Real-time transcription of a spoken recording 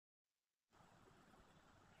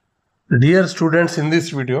Dear students, in this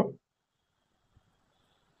video,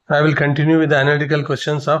 I will continue with the analytical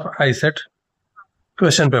questions of ICET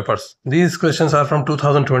question papers. These questions are from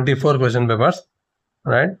 2024 question papers,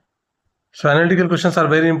 right? So analytical questions are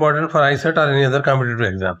very important for ICET or any other competitive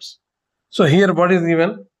exams. So here what is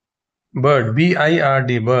given? Bird,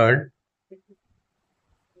 B-I-R-D, bird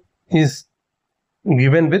is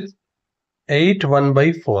given with 8 1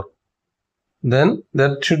 by 4. Then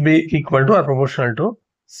that should be equal to or proportional to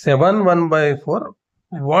 7 1 by 4.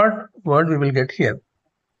 What word we will get here?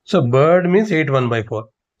 So bird means 8 1 by 4.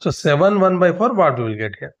 So 7 1 by 4, what we will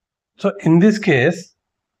get here? So in this case,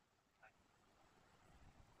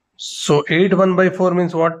 so 8 1 by 4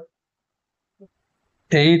 means what?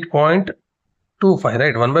 8.25,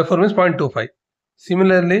 right? 1 by 4 means 0.25.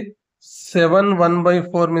 Similarly, 7 1 by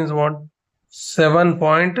 4 means what?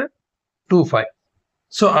 7.25.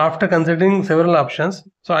 So after considering several options,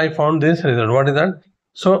 so I found this result. What is that?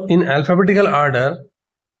 So in alphabetical order,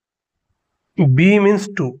 B means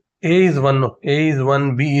 2, A is 1, no, A is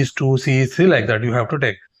 1, B is 2, C is 3, like that you have to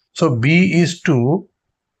take. So B is 2,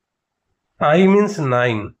 I means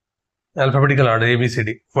 9, alphabetical order, A, B, C,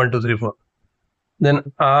 D, 1, 2, 3, 4. Then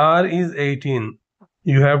R is 18.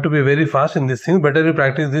 You have to be very fast in this thing. Better you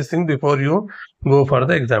practice this thing before you go for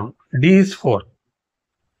the exam. D is 4.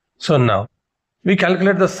 So now, we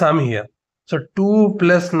calculate the sum here. So 2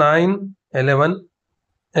 plus 9, 11.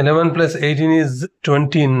 11 plus 18 is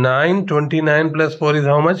 29. 29 plus 4 is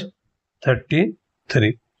how much?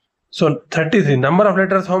 33. So 33. Number of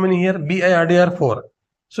letters how many here? B-I-R-D are 4.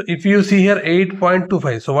 So if you see here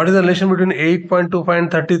 8.25. So what is the relation between 8.25 and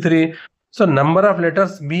 33? So number of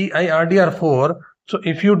letters B-I-R-D are 4. So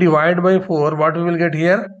if you divide by 4, what we will get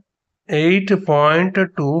here?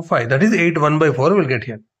 8.25. That is 8 1 by 4 we will get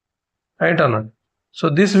here. Right or not? So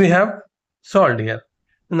this we have solved here.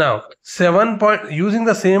 Now, using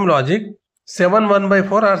the same logic, 7 1 by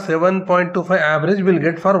 4 or 7.25 average will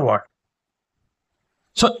get for what?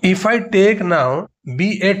 So, if I take now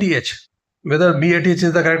BATH, whether BATH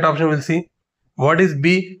is the correct option, we'll see. What is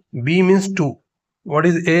B? B means 2. What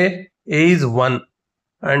is A? A is 1.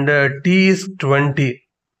 And T is 20.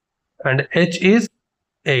 And H is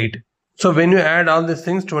 8. So, when you add all these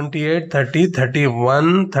things, 28, 30,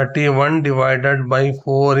 31, 31 divided by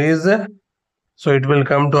 4 is... So it will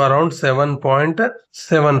come to around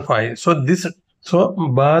 7.75. So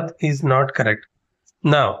Bath is not correct.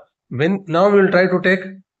 Now we will try to take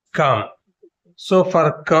calm. So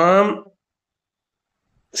for calm,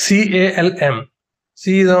 CALM.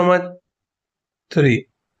 C is how much? 3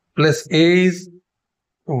 plus A is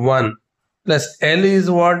 1 plus L is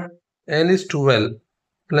what? L is 12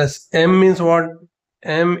 plus M means what?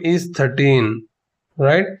 M is 13.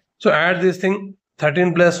 Right? So add this thing.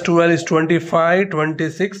 13 plus 12 is 25,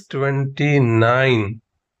 26, 29.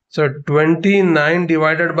 So 29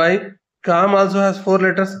 divided by, calm also has 4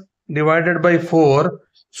 letters, divided by 4.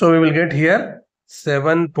 So we will get here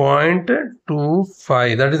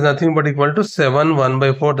 7.25. That is nothing but equal to 7 1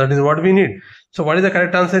 by 4. That is what we need. So what is the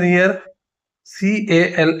correct answer here?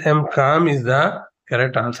 CALM, calm is the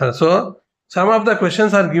correct answer. So some of the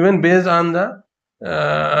questions are given based on the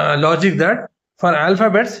logic that for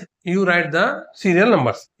alphabets, you write the serial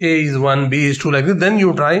numbers. A is 1, B is 2, like this. Then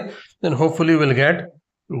you try, then hopefully you will get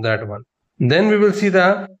that one. Then we will see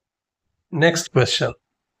the next question.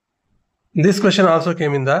 This question also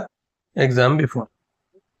came in the exam before.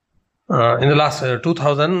 In the last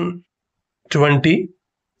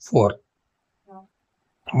 2024.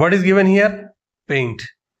 What is given here? Paint.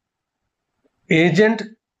 Agent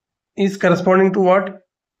is corresponding to what?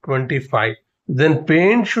 25. Then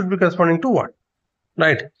paint should be corresponding to what?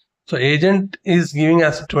 Right. So agent is giving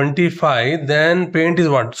us 25, then paint is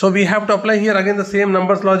what? So we have to apply here again the same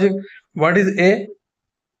numbers logic. What is A?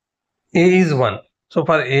 A is 1. So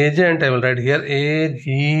for agent, I will write here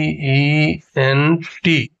AGENT.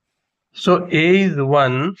 So A is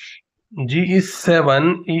 1, G is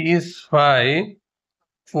 7, E is 5,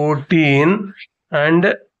 14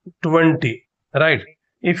 and 20. Right.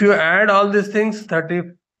 If you add all these things,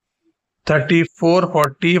 30, 34,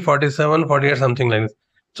 40, 47, 48, something like this.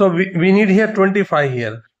 So we need here 25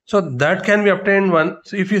 here. So that can be obtained one.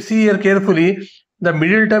 So if you see here carefully, the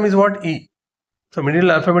middle term is what? E. So middle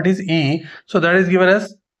alphabet is E. So that is given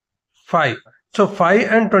as 5. So 5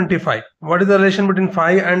 and 25. What is the relation between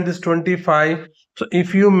 5 and this 25? So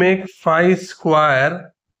if you make 5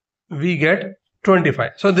 square, we get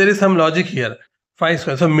 25. So there is some logic here. 5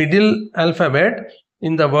 square. So middle alphabet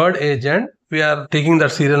in the word agent, we are taking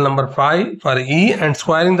that serial number 5 for E and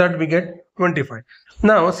squaring that we get 25.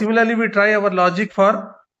 Now similarly we try our logic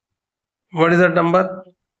for what is that number?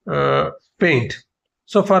 Paint.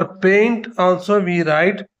 So for paint also we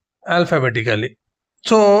write alphabetically.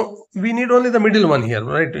 So we need only the middle one here,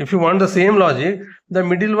 right? If you want the same logic, the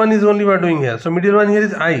middle one is only we are doing here. So middle one here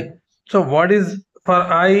is I. So what is for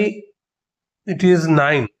I? It is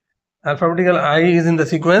 9. Alphabetical I is in the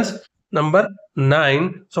sequence number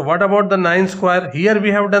 9. So what about the 9 square? Here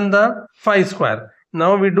we have done the 5 square.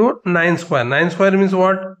 Now we do 9 square. 9 square means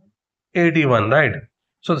what? 81, right?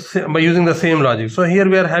 So by using the same logic. So here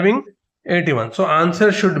we are having 81. So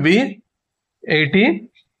answer should be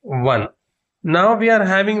 81. Now we are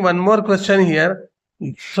having one more question here.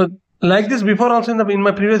 So like this before also in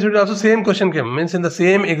my previous video also same question came. Means in the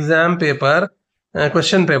same exam paper,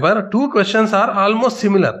 question paper, two questions are almost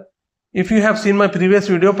similar. If you have seen my previous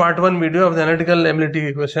video, part 1 video of the analytical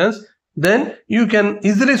ability questions, then you can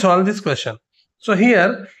easily solve this question. So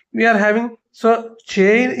here we are having, so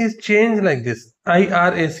chain is changed like this,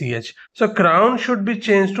 IRACH. So crown should be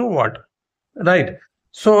changed to what? Right.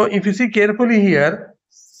 So if you see carefully here,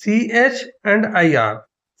 CH and IR.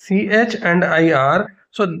 CH and IR.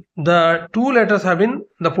 So the two letters have been,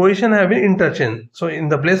 the position have been interchanged. So in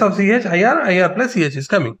the place of CH, IR plus CH is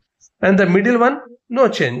coming. And the middle one, no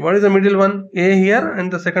change. What is the middle one? A here,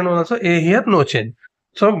 and the second one also A here, no change.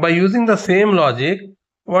 So by using the same logic,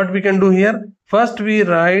 what we can do here? First we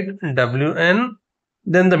write WN,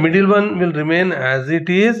 then the middle one will remain as it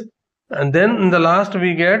is, and then in the last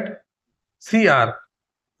we get CR,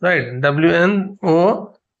 right?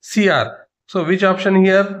 WNOCR. So which option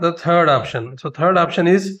here? The third option. So third option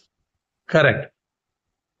is correct,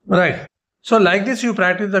 right? So like this you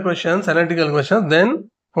practice the questions, analytical questions, then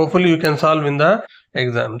hopefully you can solve in the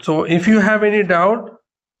exam. So if you have any doubt,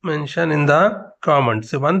 mention in the comments.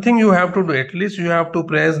 So one thing you have to do, at least you have to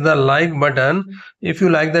press the like button if you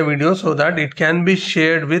like the video, so that it can be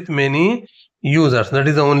shared with many users. That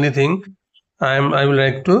is the only thing I would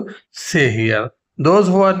like to say here. Those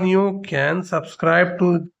who are new can subscribe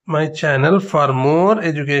to my channel for more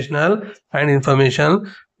educational and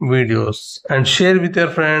information videos, and share with your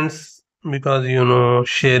friends, because you know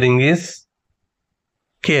sharing is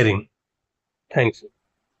caring. Thanks.